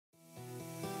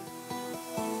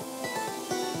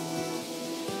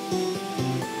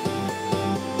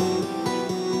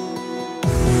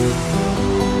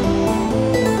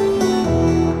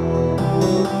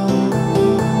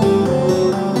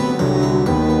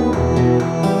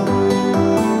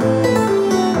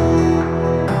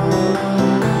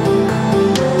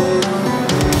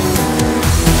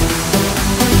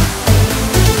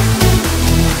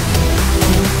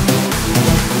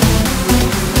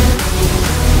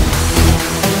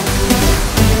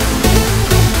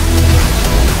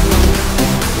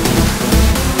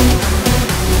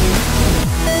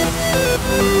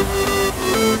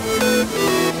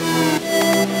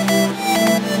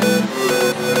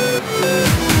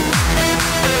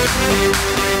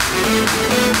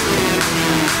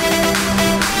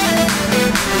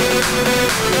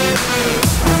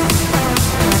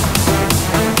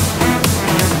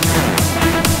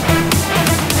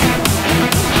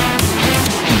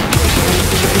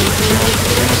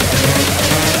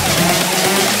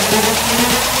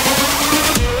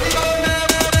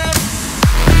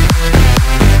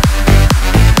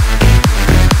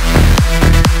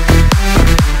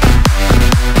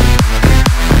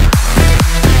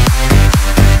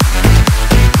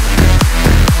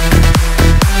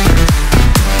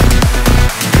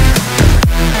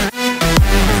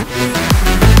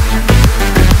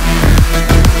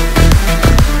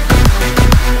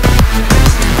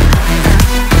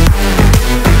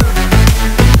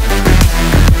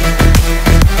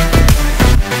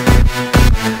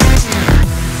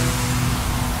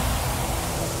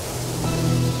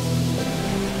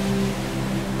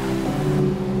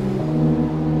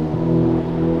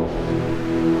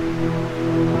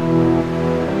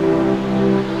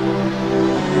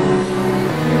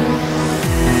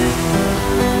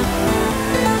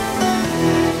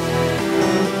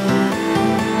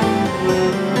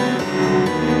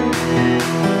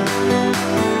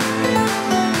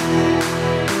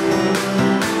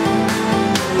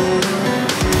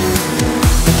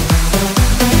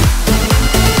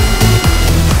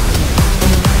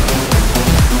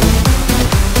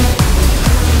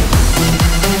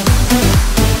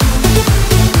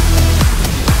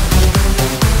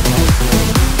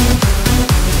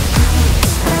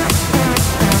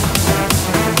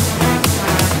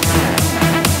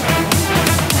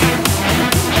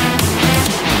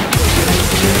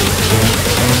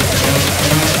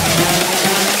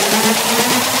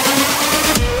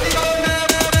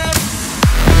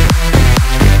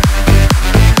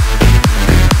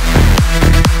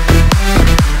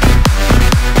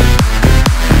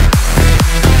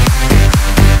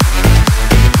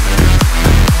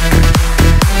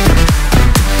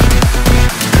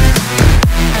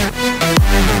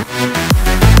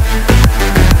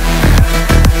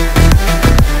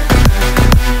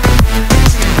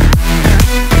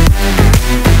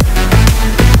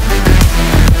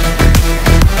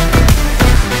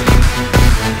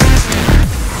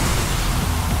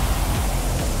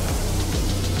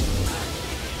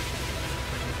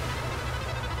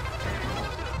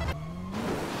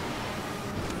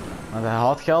Want hij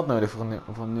had geld nodig voor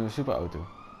een nieuwe superauto.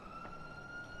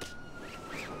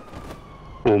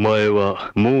 お前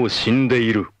はもう死んで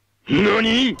いる。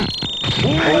何？お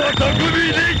前は匠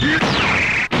できる。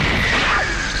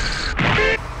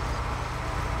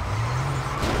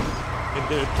In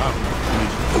their tongue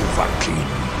is Overking,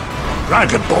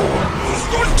 Dragonborn.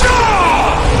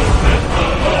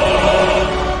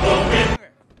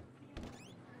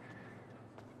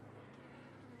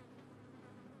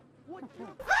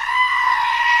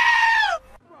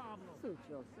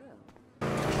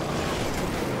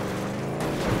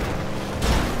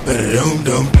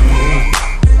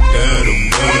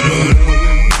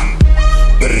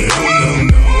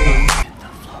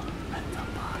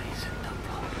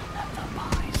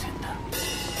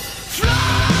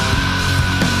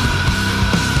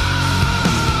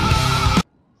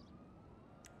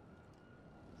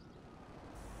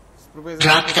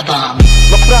 Drop the bomb.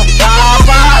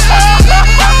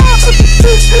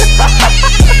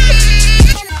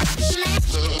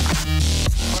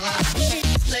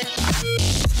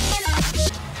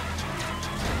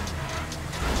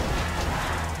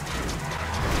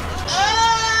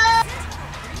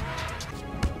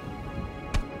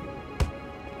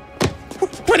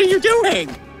 What are you doing?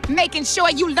 Making sure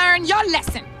you learn your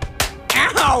lesson.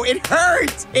 Ow, it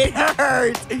hurts! It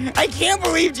hurts! I can't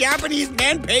believe Japanese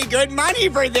men pay good money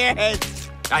for this!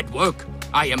 At work,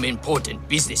 I am important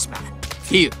businessman.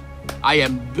 Here, I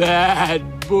am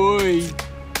bad boy.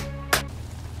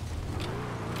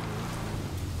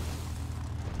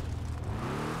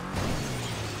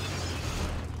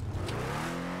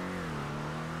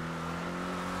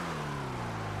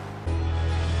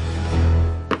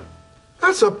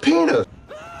 That's a penis!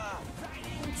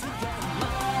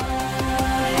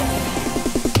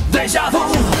 Deja vu,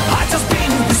 I've just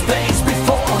been in this place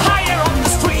before. Higher on the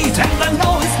street, and I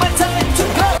know it's my time to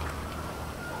go.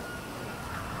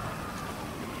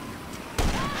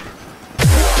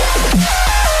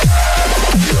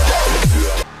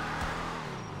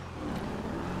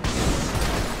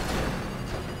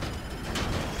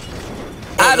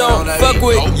 I don't fuck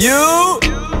with you.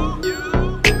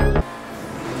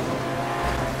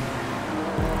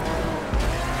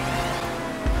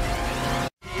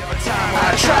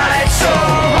 I tried so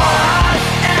hard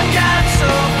and got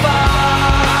so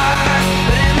far,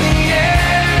 but in the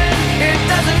end, it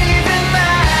doesn't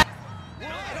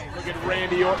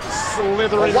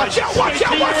slithering. Watch out! Watch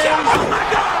out! Watch out! Oh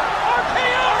my God!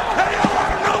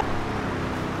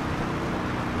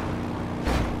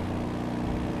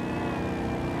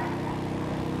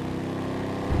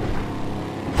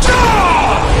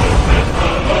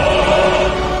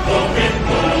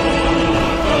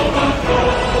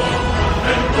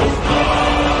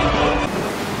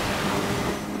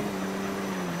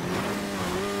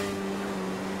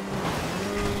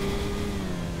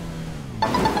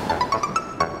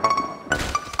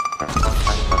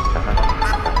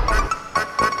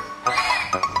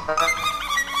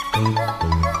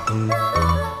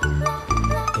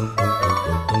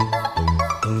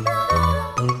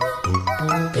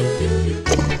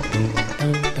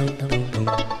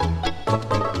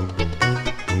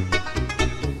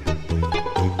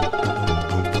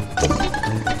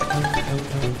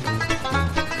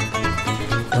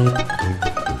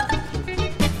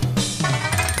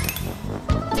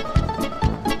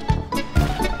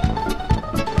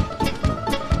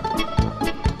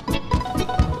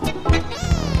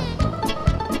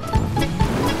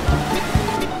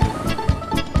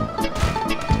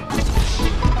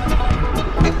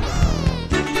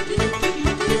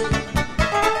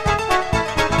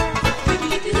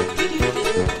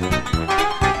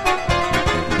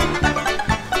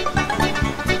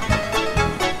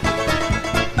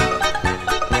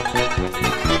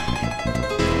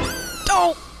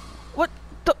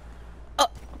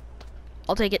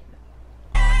 I'll take it.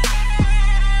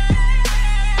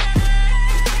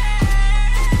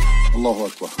 Allahu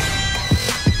Akbar.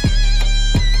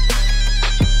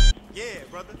 Yeah,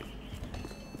 brother.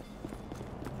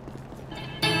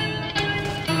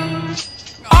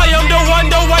 I am the one,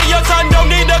 the way your son don't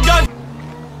need a gun.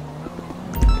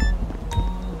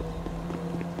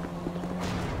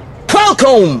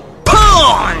 Falcao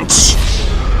punch!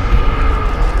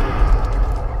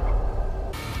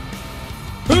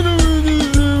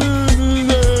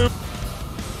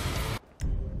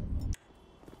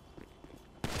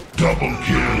 Double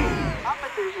kill.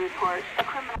 Officers report a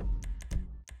criminal.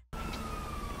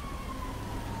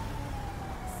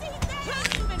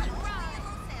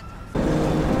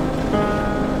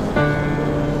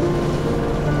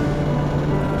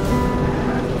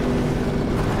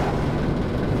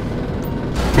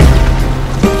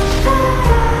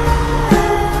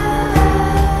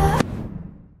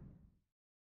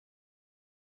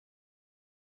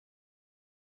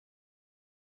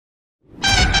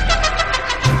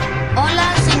 Hola,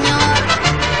 señor.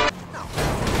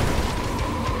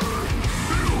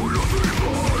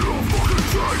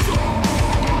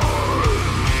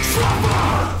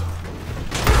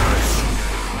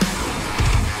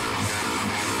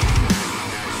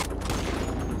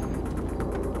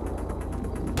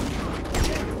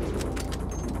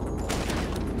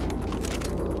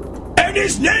 And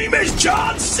his name is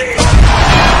John C.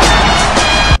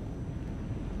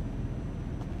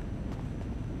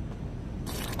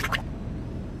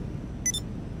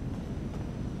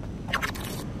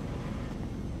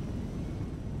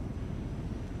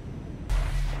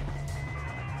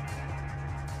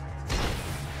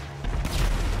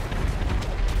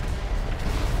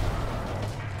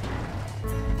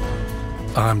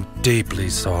 I'm deeply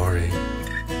sorry.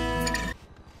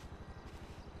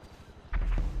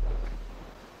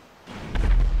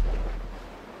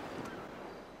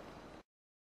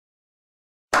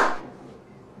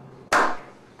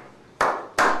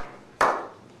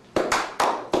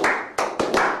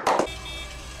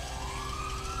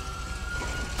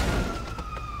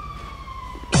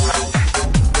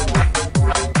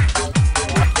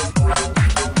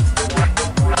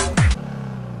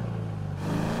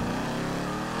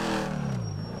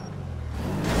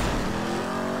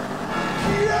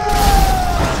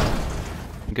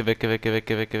 Geh weg, geh weg, geh weg,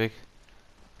 geh weg, geh weg.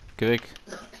 Geh weg.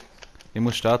 Ich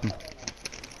muss starten.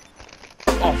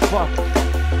 Oh fuck.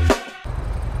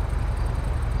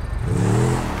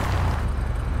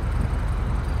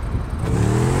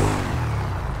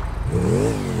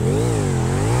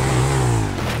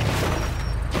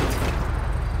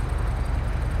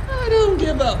 I don't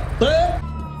give a fuck.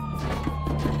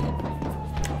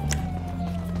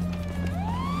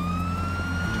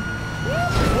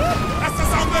 That's the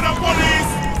sound of the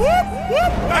police. Whoop,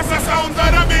 whoop. That's the sound of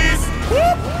the beast.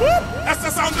 Whoop, whoop. That's the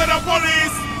sound of the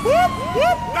police. Whoop,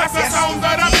 whoop. That's the sound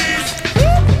of the beast.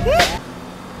 Whoop, whoop.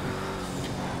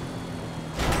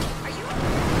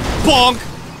 Bonk.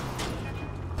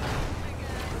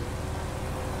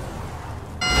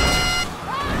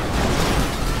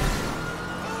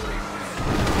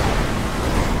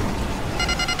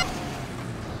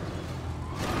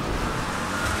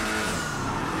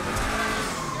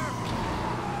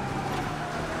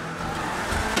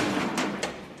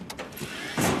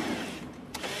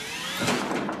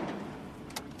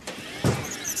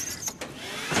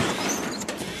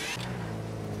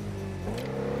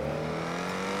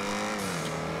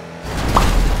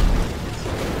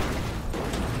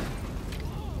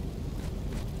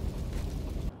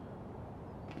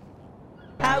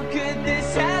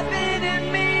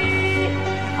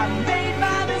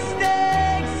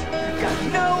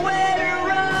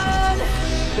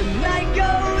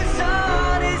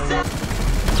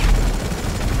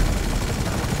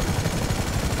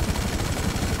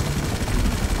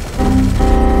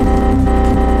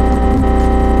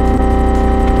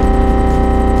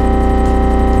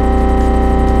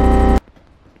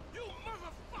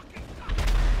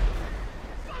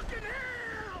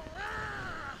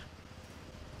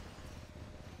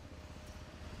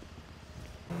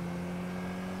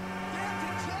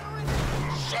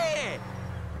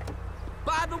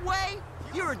 that way,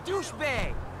 you're a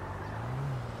douchebag.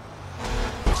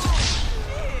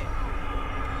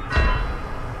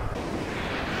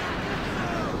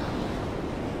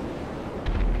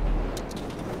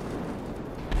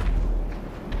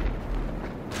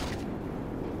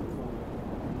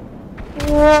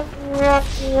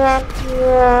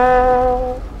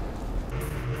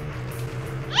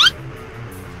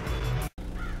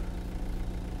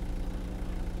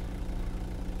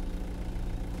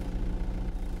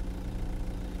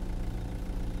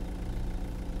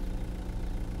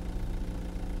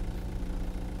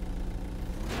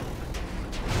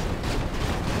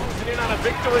 In on a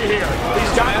victory here.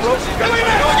 These giant ropes going in.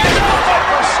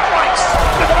 Strikes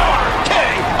with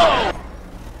RKO.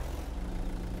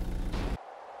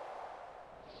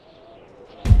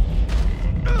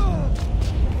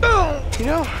 You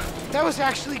know, that was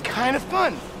actually kind of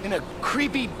fun. In a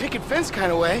creepy picket fence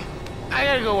kind of way. I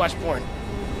gotta go watch porn.